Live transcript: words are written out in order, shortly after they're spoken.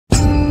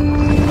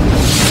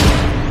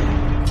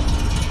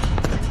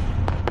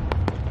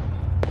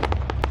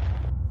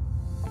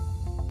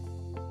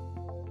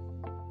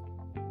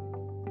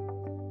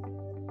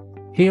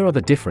Here are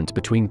the difference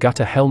between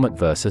gutter helmet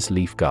versus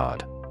leaf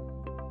guard.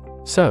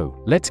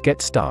 So, let's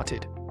get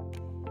started.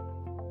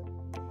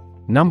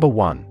 Number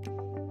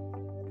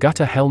 1.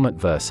 Gutter helmet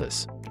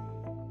versus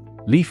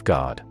leaf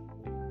guard.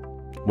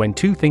 When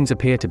two things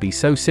appear to be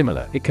so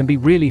similar, it can be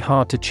really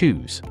hard to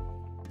choose.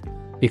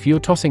 If you're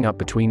tossing up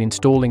between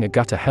installing a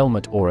gutter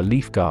helmet or a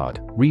leaf guard,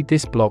 read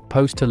this blog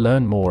post to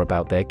learn more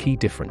about their key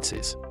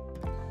differences.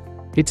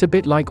 It's a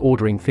bit like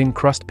ordering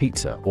thin-crust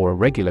pizza or a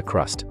regular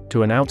crust.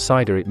 To an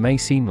outsider it may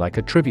seem like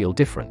a trivial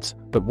difference,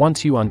 but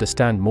once you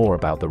understand more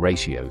about the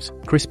ratios,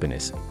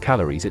 crispiness,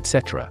 calories,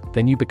 etc.,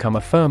 then you become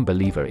a firm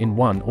believer in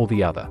one or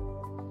the other.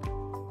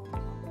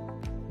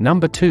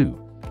 Number 2.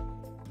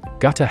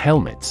 Gutter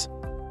helmets.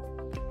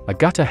 A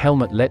gutter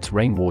helmet lets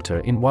rainwater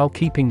in while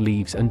keeping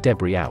leaves and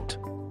debris out.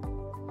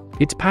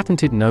 Its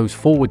patented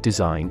nose-forward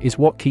design is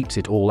what keeps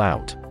it all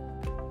out.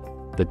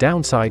 The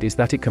downside is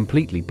that it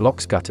completely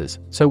blocks gutters,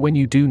 so when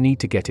you do need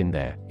to get in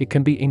there, it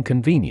can be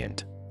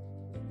inconvenient.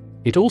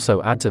 It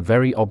also adds a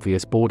very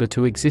obvious border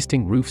to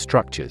existing roof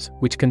structures,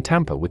 which can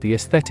tamper with the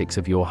aesthetics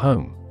of your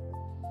home.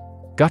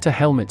 Gutter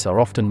helmets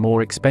are often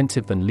more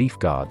expensive than leaf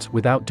guards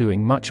without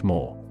doing much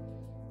more.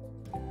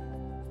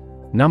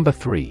 Number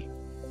 3.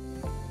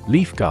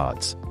 Leaf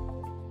guards.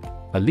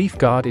 A leaf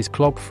guard is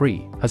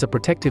clog-free, has a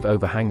protective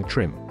overhang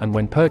trim, and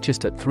when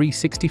purchased at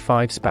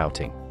 365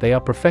 spouting, they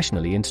are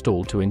professionally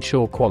installed to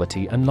ensure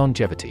quality and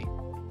longevity.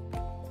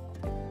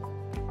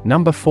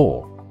 Number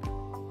 4.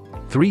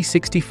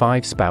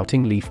 365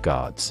 spouting leaf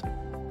guards.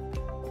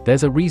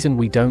 There's a reason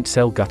we don't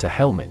sell gutter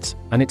helmets,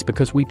 and it's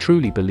because we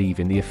truly believe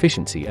in the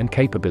efficiency and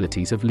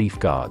capabilities of leaf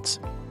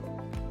guards.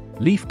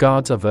 Leaf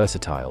guards are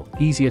versatile,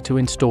 easier to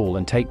install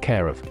and take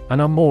care of,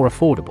 and are more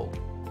affordable.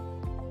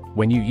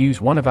 When you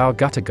use one of our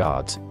gutter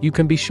guards, you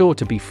can be sure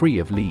to be free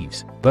of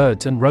leaves,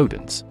 birds and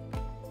rodents.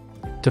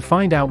 To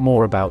find out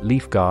more about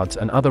leaf guards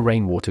and other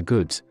rainwater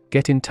goods,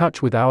 get in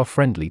touch with our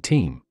friendly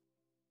team.